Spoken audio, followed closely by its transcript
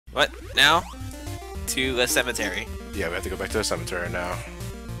What? Now? To the cemetery. Yeah, we have to go back to the cemetery now.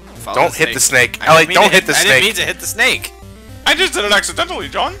 Follow Don't hit the snake. Ellie, don't hit the snake. I didn't mean to hit the snake. I just did it accidentally,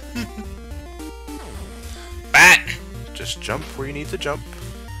 John. Bat! Just jump where you need to jump.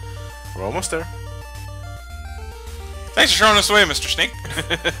 We're almost there. Thanks for showing us the way, Mr. Snake.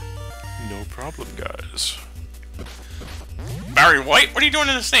 No problem, guys. Barry White, what are you doing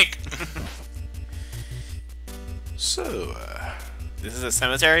in the snake? So, This is a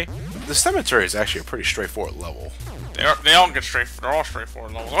cemetery? the cemetery is actually a pretty straightforward level. They all get straight. They're all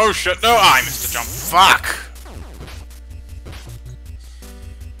straightforward levels. Oh shit! No, I missed the jump. Fuck!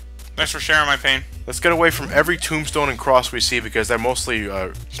 Thanks for sharing my pain. Let's get away from every tombstone and cross we see because they're mostly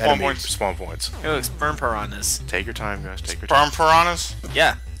Spawn enemy points. spawn points. It looks sperm piranhas. Take your time, guys. Take your time. Sperm piranhas?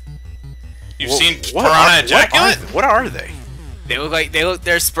 Yeah. You've seen piranha ejaculate? What are they?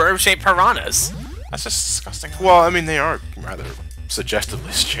 They're sperm-shaped piranhas. That's just disgusting. Well, I mean, they are rather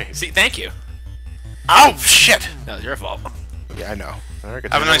suggestively shaped. See, thank you. Oh shit! That was your fault. Yeah, I know. All right,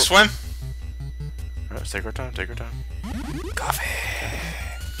 Have a nice swim. Alright, let's take our time. Take our time. Coffee.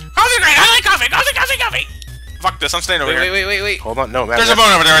 Coffee's great. I like coffee. Coffee. Fuck this. I'm staying over here. Wait. Hold on. No, Matt. There's a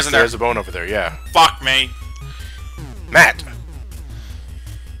bone over there, isn't there? There's a bone over there. Yeah. Fuck me. Matt.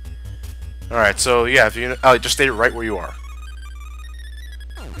 All right. So yeah, if you just stay right where you are.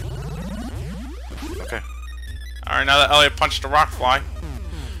 Okay. Alright, now that Elliot punched a rock fly.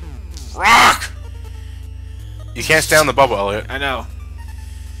 Rock! You can't stay on the bubble, Elliot. I know.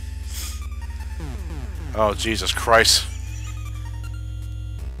 Oh Jesus Christ!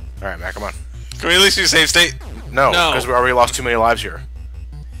 All right, Matt. Come on. Can we at least use save state? No, No. because we already lost too many lives here.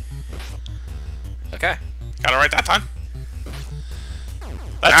 Okay. Got it right that time.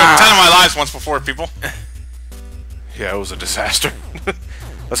 That took 10 of my lives once before, people. Yeah, it was a disaster.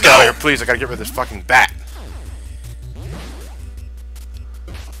 Let's get out of here, please. I gotta get rid of this fucking bat.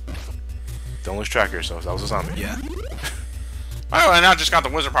 Don't lose track of yourselves. That was a zombie. Yeah. By the way, I now just got the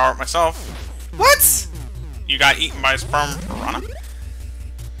wizard power up myself. What? You got eaten by a sperm piranha?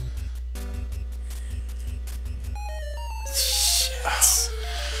 Shit.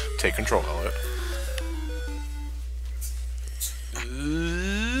 Take control, Elliot.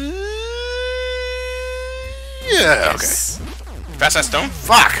 Yeah. Yes. Okay. Pass that stone?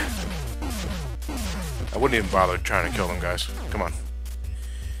 Fuck. I wouldn't even bother trying to kill them, guys. Come on.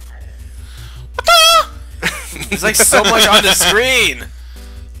 What the? There's like so much on the screen.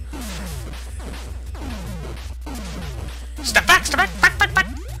 Step back, back.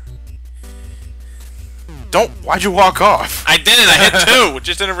 Don't. Why'd you walk off? I didn't, I hit 2, it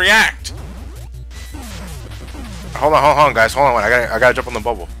just didn't react. Hold on, guys. Hold on. I gotta jump on the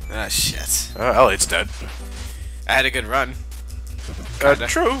bubble. Ah, shit. Elliot's dead. I had a good run.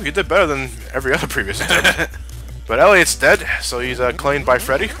 True. You did better than every other previous attempt. But Elliot's dead, so he's claimed by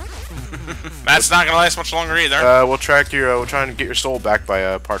Freddy. That's not gonna last much longer either. We'll track your. We'll try and get your soul back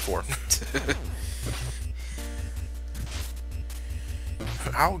by part 4.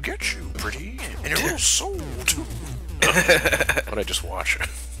 I'll get you, pretty, and your little soul too. What I just watch.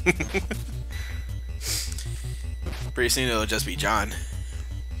 Pretty soon it'll just be John.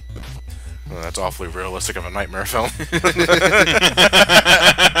 Well, that's awfully realistic of a nightmare film.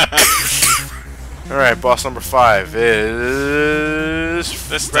 Alright, boss number 5 is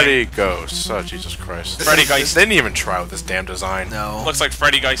This Freddy Ghost. Oh, Jesus Christ. Freddy Geist. They didn't even try with this damn design. No. Looks like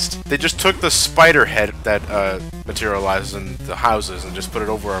Freddy Geist. They just took the spider head that materializes in the houses and just put it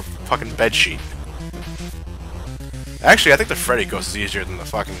over a fucking bed sheet. Actually, I think the Freddy Ghost is easier than the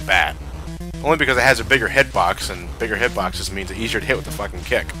fucking bat. Only because it has a bigger hitbox, and bigger hitboxes means it's easier to hit with the fucking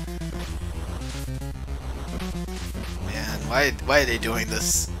kick. Man, why are they doing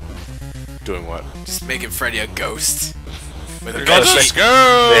this? Doing what? Just making Freddy a ghost. With a Because bed they- sheet.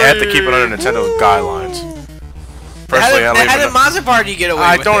 They had to keep it under Nintendo guidelines. Personally, I They don't had a even. Monster Party get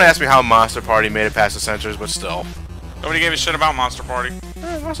away with Don't it. ask me how Monster Party made it past the censors, but still. Nobody gave a shit about Monster Party.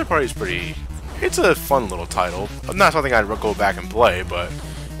 Monster Party's pretty. It's a fun little title. Not something I'd go back and play, but.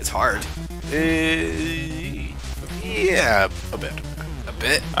 It's hard. Yeah, a bit. A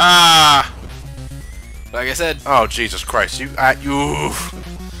bit. Ah, Like I said. Oh Jesus Christ! You.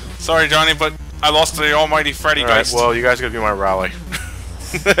 sorry, Johnny, but I lost to the almighty Freddy Alright, Geist. well, you guys are gonna be my rally.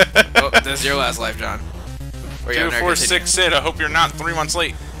 Oh, that's your last life, John. Or you 2, have 4, 6, Sid. I hope you're not 3 months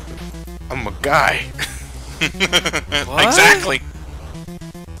late. I'm a guy. What? Exactly.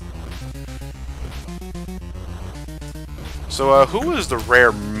 So, who was the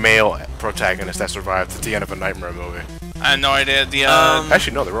rare male protagonist that survived at the end of a Nightmare movie? I had no idea. The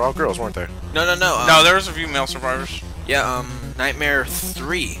Actually, no, they were all girls, weren't they? No. no, there was a few male survivors. Yeah, Nightmare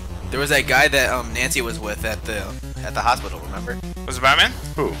 3. There was that guy that Nancy was with at the at the hospital. Remember? Was it Batman?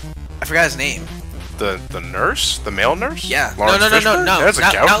 Who? I forgot his name. The nurse? The male nurse? Yeah. Lawrence No. Fishburne? That's a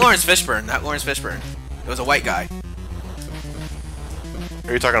gout. Not Lawrence Fishburne. Not Lawrence Fishburne. It was a white guy.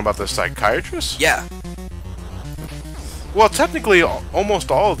 Are you talking about the psychiatrist? Yeah. Well, technically,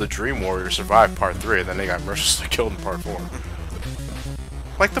 almost all of the Dream Warriors survived Part 3, and then they got mercilessly killed in Part 4.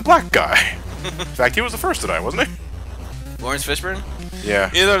 Like the black guy. In fact, he was the first to die, wasn't he? Lawrence Fishburne?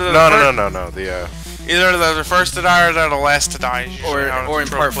 Yeah. Either the No. Either they're the first to die or they're the last to die. Or in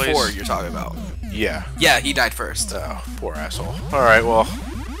Part 4 you're talking about. Yeah. Yeah, he died first. Oh, poor asshole. Alright, well,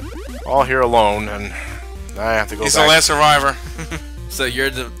 all here alone, and I have to go He's back. the last survivor. So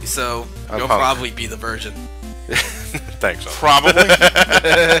you'll hung. probably be the virgin. Thanks. Probably.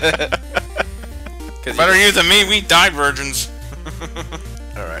 Better you than me, we died virgins.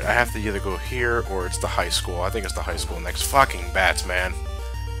 Alright, I have to either go here or it's the high school. I think it's the high school next. Fucking bats, man.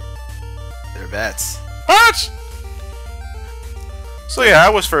 They're bats. What? So yeah, I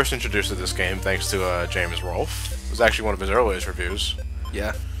was first introduced to this game thanks to James Rolfe. It was actually one of his earliest reviews.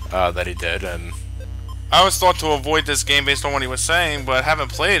 Yeah. That he did, and I always thought to avoid this game based on what he was saying, but haven't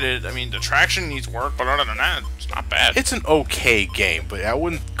played it. I mean, the traction needs work, but other than that, it's not bad. it's an okay game, but I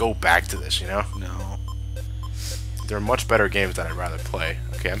wouldn't go back to this, you know? No. There are much better games that I'd rather play.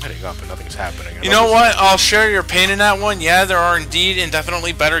 Okay, I'm heading up and nothing's happening. You know what? I'll share your pain in that one. Yeah, there are indeed and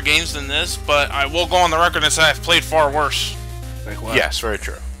definitely better games than this, but I will go on the record and say I've played far worse. Like what? Yes, very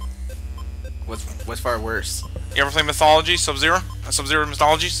true. What's far worse? You ever play Mythology? Sub-Zero? Sub-Zero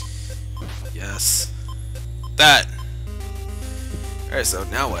Mythologies? Yes. That. Alright, so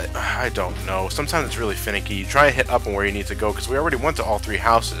now what? I don't know. Sometimes it's really finicky. You try and hit up on where you need to go, because we already went to all 3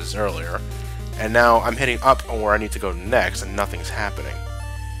 houses earlier. And now I'm hitting up on where I need to go next, and nothing's happening.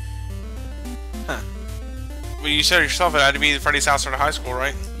 Huh. Well, you said yourself it had to be Freddy's house or the high school,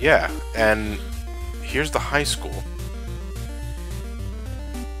 right? Yeah, and here's the high school.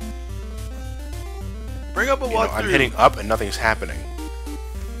 Bring up a You know, walkthrough. I'm hitting up and nothing's happening.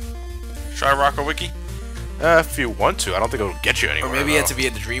 Should I rock a wiki? If you want to, I don't think it'll get you anywhere. Or maybe though. you have to be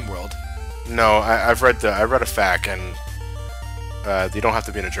in the dream world. No, I read a fact, and you don't have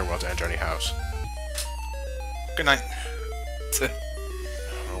to be in a dream world to enter any house. Good night.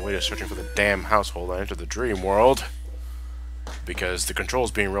 On the way to searching for the damn household, I entered the dream world because the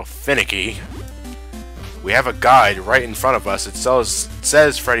control's being real finicky. We have a guide right in front of us. It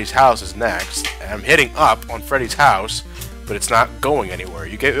says Freddy's house is next, and I'm hitting up on Freddy's house, but it's not going anywhere.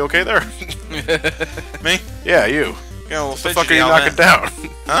 You okay there? Me? Yeah, you. You know, What the fuck are you knocking down?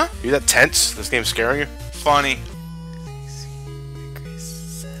 Huh? You that tense? This game's scaring you? Funny.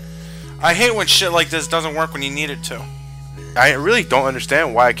 I hate when shit like this doesn't work when you need it to. I really don't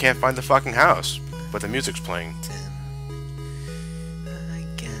understand why I can't find the fucking house, but the music's playing.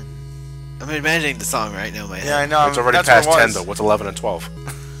 I'm imagining the song right now in my head. Yeah, I know. It's already that's past what it 10 was. though. What's 11 and 12?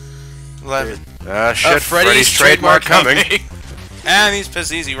 11. Shit, Freddy's trademark coming. And he's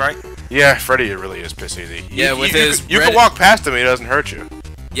piss easy, right? Yeah, Freddy really is piss easy. Yeah, with his You red- can walk past him, he doesn't hurt you.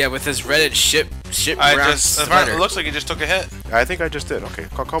 Yeah, with his Reddit ship I brown just. sweater. It looks like he just took a hit. I think I just did. Okay,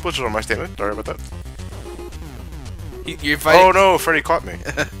 call Blizzard on my statement. Sorry about that. You're fighting. Oh no, Freddy caught me.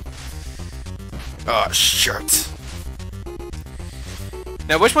 Oh, shit.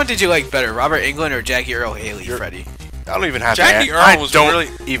 Now, which one did you like better, Robert Englund or Jackie Earl Haley, Freddy? I don't even have Jackie to. Earl I was don't really-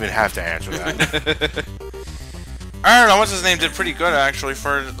 even have to answer that. I don't know what's his name. Did pretty good actually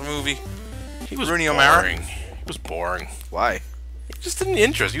for the movie. He was Rooney O'Mara? boring. He was boring. Why? He just didn't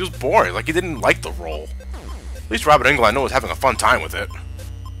interest. He was boring. Like he didn't like the role. At least Robert Englund, I know, was having a fun time with it.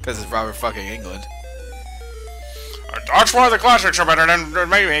 Because it's Robert fucking Englund. That's why the classics are better than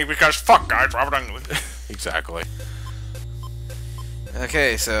maybe because fuck guys, Robert Englund. Exactly.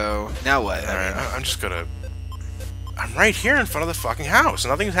 Okay, so now what? Alright, I'm just gonna... I'm right here in front of the fucking house.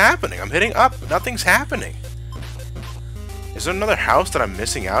 Nothing's happening. I'm hitting up. Nothing's happening. Is there another house that I'm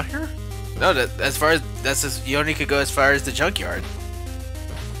missing out here? No, as far as you only could go as far as the junkyard.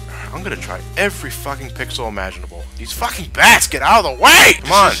 I'm gonna try every fucking pixel imaginable. These fucking bats, get out of the way!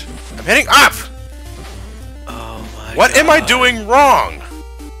 Come on. I'm hitting up! Oh my What am I doing wrong?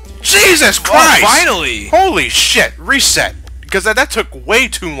 Jesus Christ! Finally! Holy shit! Reset. Because that took way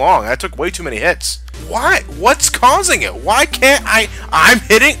too long. That took way too many hits. Why? What's causing it? Why can't I'm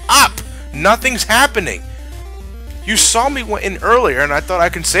hitting up! Nothing's happening. You saw me in earlier, and I thought I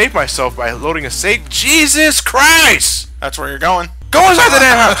can save myself by loading a save. Jesus Christ! That's where you're going. Go inside the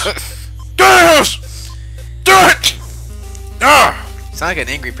damn house! Go in the house! Do it! Ah! You sound like an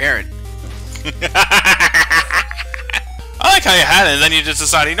angry parent. I like how you had it, and then you just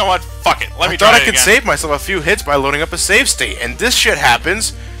decided, you know what? Fuck it. Let me I thought try I it could again. save myself a few hits by loading up a save state, and this shit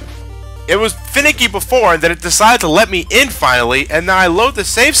happens. It was finicky before, and then it decided to let me in finally, and now I load the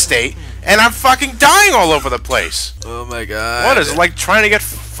save state, and I'm fucking dying all over the place. Oh my god. What, is it like trying to get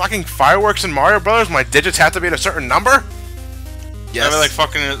fucking fireworks in Mario Brothers? My digits have to be at a certain number? Yes.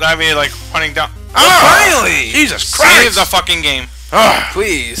 That'd be like hunting down. Oh, finally! Jesus Christ! Save the fucking game.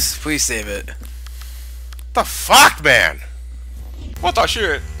 Please save it. What the fuck, man? What the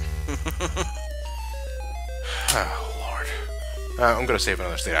shit? Oh, Lord. I'm gonna save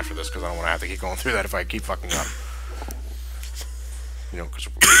another state after this, because I don't want to have to keep going through that if I keep fucking up. You know, because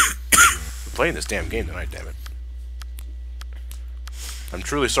we're playing this damn game tonight, damn it. I'm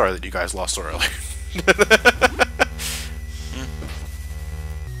truly sorry that you guys lost so early.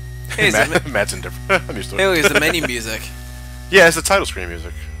 Hey, Matt's indifferent. I'm used to it. hey, it's the menu music. Yeah, it's the title screen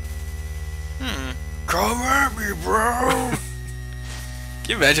music. Come at me, bro! Can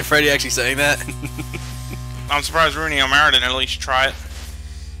you imagine Freddy actually saying that? I'm surprised Rooney O'Mara didn't at least try it.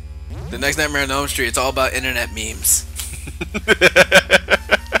 The next Nightmare on Elm Street, it's all about internet memes.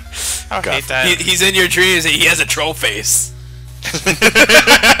 I hate that. He's in your dreams and he has a troll face.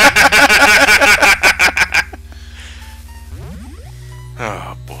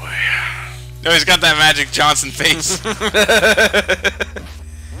 Oh, boy. No, he's got that Magic Johnson face.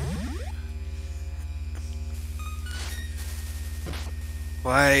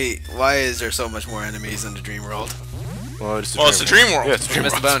 Why is there so much more enemies in the dream world? Well, it's the Dream World. Yeah, it's the Dream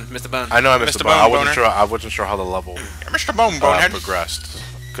Mr. World. Bone, Mr. Bone. I know I missed Mr. the bone. Bone, I wasn't sure how the level Yeah, Mr. Bone Bonehead. progressed.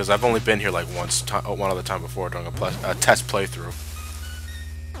 Because I've only been here like one other time before during a test playthrough.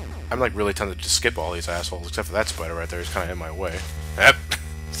 I'm like really tempted to just skip all these assholes, except for that spider right there. He's kind of in my way. Yep.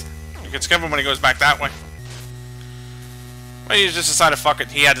 You can skip him when he goes back that way. Well, he just decided, fuck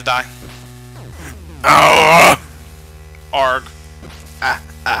it, he had to die. Oh! Arg.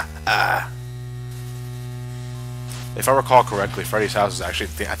 If I recall correctly, Freddy's house is actually,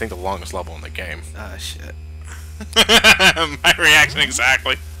 I think, the longest level in the game. Ah, shit. My reaction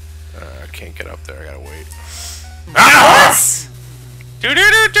exactly. I can't get up there. I gotta wait. Yes!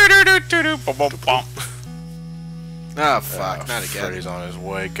 Do-do-do-do-do-do-do. Bum-bum-bum. Oh, fuck. Not again. Freddy's on his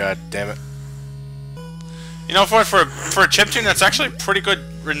way. God damn it. You know, for a chiptune, that's actually a pretty good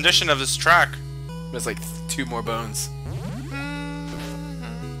rendition of this track. There's like 2 more bones.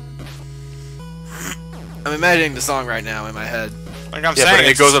 I'm imagining the song right now in my head. Like I'm Yeah, saying, but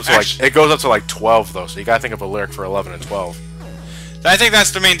it goes up to like 12 though, so you gotta think of a lyric for 11 and 12. I think that's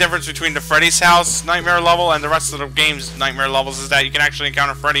the main difference between the Freddy's House Nightmare level and the rest of the game's Nightmare levels, is that you can actually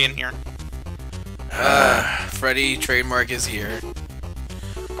encounter Freddy in here. Freddy trademark is here.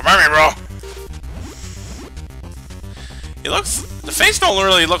 Come at me, bro. The face don't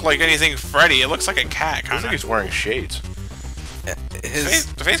really look like anything Freddy. It looks like a cat, Looks kind like of. he's wearing shades.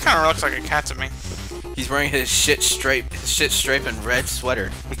 The face kind of looks like a cat to me. He's wearing his shit stripe and red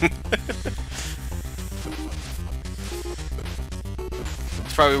sweater.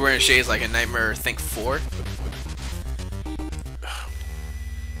 He's probably wearing shades like a Nightmare, I think 4.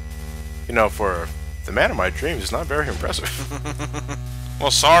 You know, for the man of my dreams, it's not very impressive.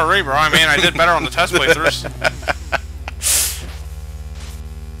 Well, sorry, bro. I mean, I did better on the test playthroughs.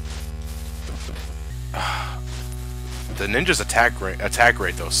 The ninja's attack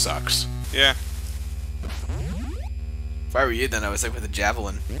rate though sucks. Yeah. If I were you, then I would stick with a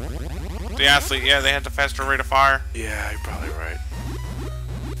javelin. The athlete, yeah, they had the faster rate of fire. Yeah, you're probably right.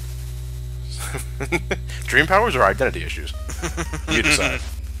 Dream powers or identity issues? You decide.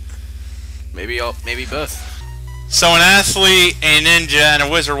 Maybe both. So an athlete, a ninja, and a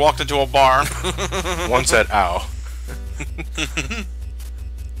wizard walked into a bar. One said, "Ow."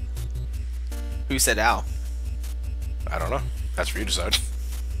 Who said ow? I don't know. That's for you to decide.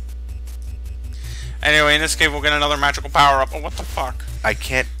 Anyway, in this case, we'll get another magical power-up. Oh, what the fuck? I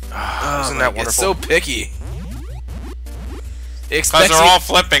can't. Isn't my that God, wonderful? it's so picky. It Because they're all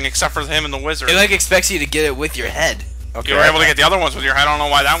flipping, except for him and the wizard. It like expects you to get it with your head. Okay, You were able to get the other ones with your head. I don't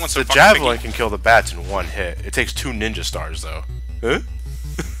know why that one's so the fucking javelin picky. can kill the bats in one hit. It takes 2 ninja stars though. Huh?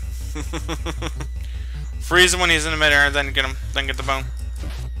 Freeze him when he's in the midair, and then get him. Then get the bone.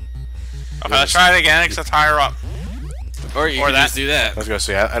 Okay, let's try it again, except higher up. Or you can just do that. I was gonna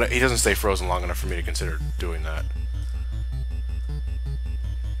say he doesn't stay frozen long enough for me to consider doing that.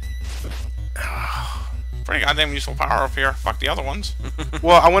 Pretty goddamn useful power up here. Fuck the other ones.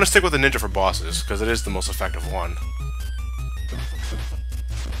 Well, I want to stick with the ninja for bosses because it is the most effective one.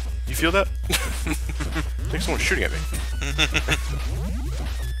 You feel that? I think someone's shooting at me.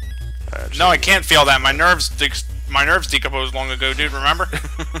 No, I can't feel that. My nerves decomposed long ago, dude. Remember?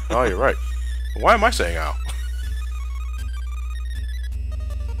 Oh, you're right. Why am I saying ow?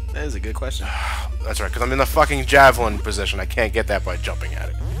 That is a good question. That's right, because I'm in the fucking javelin position. I can't get that by jumping at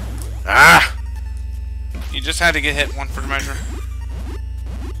it. Ah! You just had to get hit one for the measure.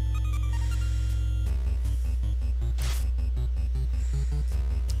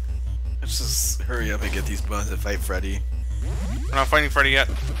 Let's just hurry up and get these buns and fight Freddy. We're not fighting Freddy yet.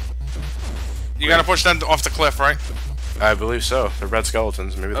 You gotta push them off the cliff, right? I believe so. They're red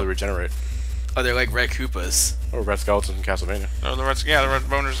skeletons. Maybe they'll regenerate. Oh, they're like red Koopas. Or red skeletons in Castlevania. No, the red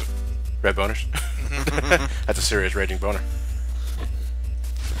boners. Red boners? That's a serious raging boner.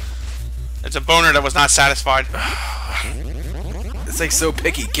 It's a boner that was not satisfied. It's like so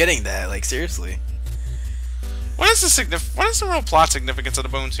picky getting that, like seriously. What is the real plot significance of the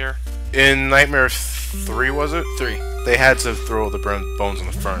bones here? In Nightmare 3, was it? 3. They had to throw the bones in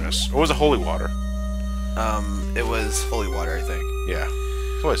the furnace. Or was it holy water? It was holy water, I think. Yeah.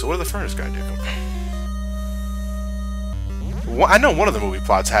 So wait, so what did the furnace guy do? Well, I know one of the movie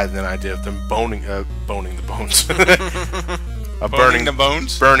plots had an idea of them boning the bones. Burning the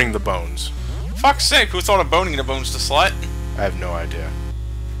bones? Burning the bones. Fuck's sake, who thought of boning the bones to slut? I have no idea.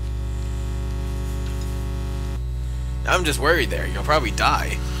 I'm just worried there. You'll probably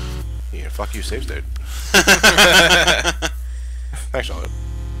die. Yeah, fuck you, save state. Thanks, Charlotte.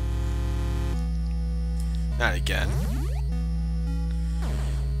 Not again.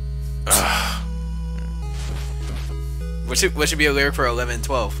 What should be a lyric for 11 and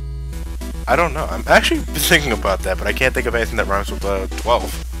 12? I don't know. I'm actually thinking about that, but I can't think of anything that rhymes with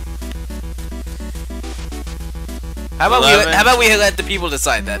 12. How about we let the people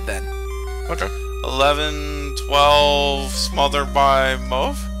decide that then? Okay. 11, 12, smothered by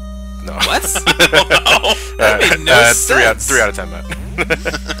Mauve? No. What? That made no sense. 3 out of 10, Matt.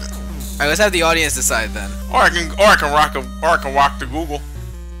 Alright, let's have the audience decide then. Or I can walk to Google.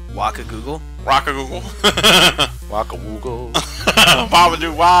 Waka Google? Rock a Google. Waka woogle. Baba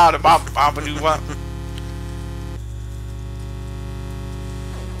do wah, baba do wah.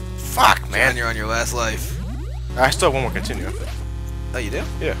 Fuck, Man, man. you're on your last life. I still have one more continue. Oh, you do?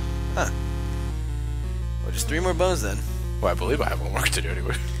 Yeah. Huh. Well, just 3 more bones then. Well, I believe I have one more to do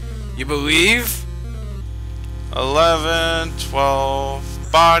anyway. You believe? 11, 12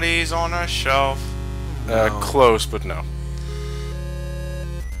 bodies on a shelf. No. Close, but no.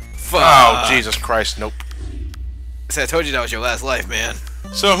 Fuck. Oh, Jesus Christ, nope. See, I told you that was your last life, man.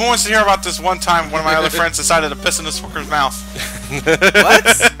 So who wants to hear about this one time one of my other friends decided to piss in this fucker's mouth?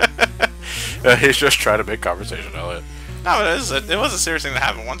 What? He's just trying to make conversation, Elliot. No, it was a serious thing that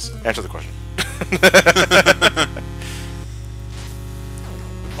happened once. Answer the question.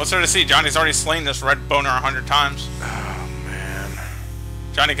 What's there to see? Johnny's already slain this red boner 100 times. Oh, man.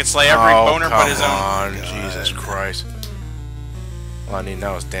 Johnny can slay every boner but his own. Come on, Jesus Christ. All I need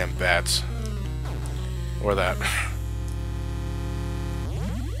now is damn bats. Or that.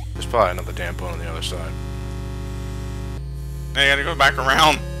 There's probably another damn bone on the other side. Now you gotta go back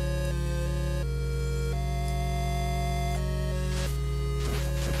around.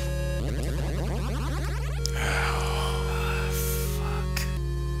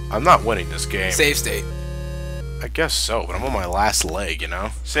 I'm not winning this game. Save state. I guess so, but I'm on my last leg, you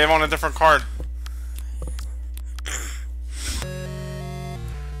know? Save on a different card.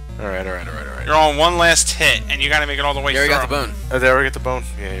 Alright. You're on one last hit, and you gotta make it all the way You through. already got the bone. Did I already get the bone?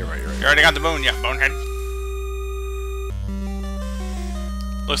 Yeah, you're right. You already got the bone, yeah, bonehead.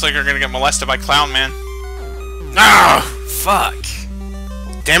 Looks like you're gonna get molested by Clown Man. Ah! Fuck.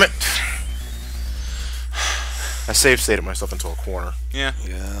 Damn it! I save stated myself into a corner. Yeah.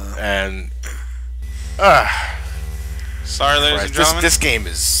 Yeah. And... Sorry, ladies and gentlemen. This game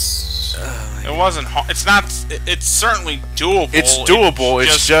is... It wasn't hard. It's not... It's certainly doable. It's doable,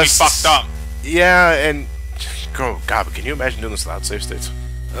 it's just... We fucked up. Yeah, and... Oh, God, but can you imagine doing this without save states?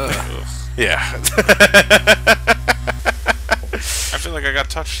 Ugh. Yeah. I feel like I got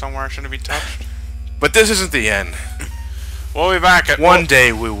touched somewhere I shouldn't be touched. But this isn't the end. We'll be back at... One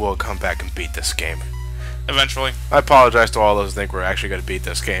day we will come back and beat this game. Eventually. I apologize to all those who think we're actually going to beat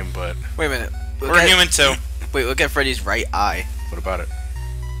this game, but... Wait a minute. We're human too. Wait, look at Freddy's right eye. What about it?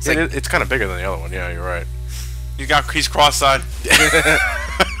 It's, It's kind of bigger than the other one, yeah, you're right. He's cross-eyed.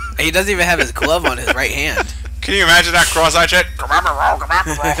 He doesn't even have his glove on his right hand. Can you imagine that cross-eyed shit?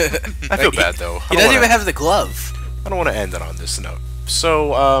 I feel bad, though. He doesn't even have the glove. I don't want to end it on this note.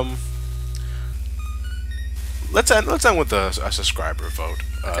 So, let's end with a subscriber vote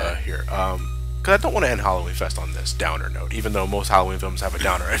here. Because I don't want to end Halloween Fest on this downer note, even though most Halloween films have a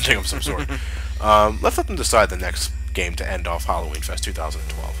downer ending of some sort. Let's let them decide the next game to end off Halloween Fest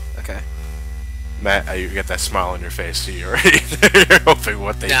 2012. Okay. Matt, you get that smile on your face. You're hoping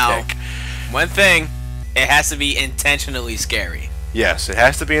what they think. One thing, it has to be intentionally scary. Yes, it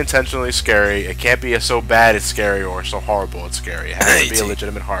has to be intentionally scary. It can't be so bad it's scary or so horrible it's scary. It has to be a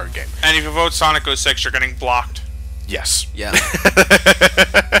legitimate horror game. And if you vote Sonic 06, you're getting blocked. Yes. Yeah.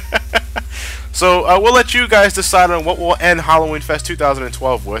 So we'll let you guys decide on what we'll end Halloween Fest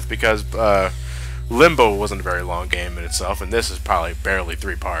 2012 with, because Limbo wasn't a very long game in itself, and this is probably barely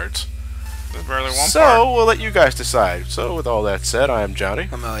 3 parts. There's barely one So part. we'll let you guys decide. So with all that said, I am Johnny.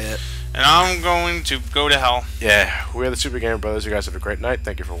 I'm Elliot. And I'm going to go to hell. Yeah, we are the Super Gamer Brothers. You guys have a great night.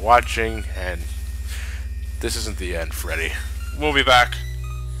 Thank you for watching, and this isn't the end, Freddy. We'll be back.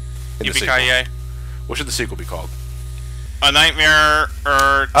 In the Yippee-ki-yay. What should the sequel be called? A Nightmare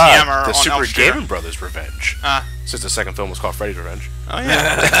or TMR The on Super Elm Street. Gaming Brothers Revenge. Since the second film was called Freddy's Revenge. Oh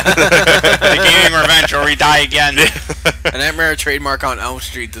yeah. The Gaming Revenge, or we die again. A Nightmare trademark on Elm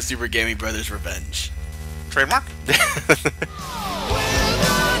Street, the Super Gaming Brothers Revenge. Trademark?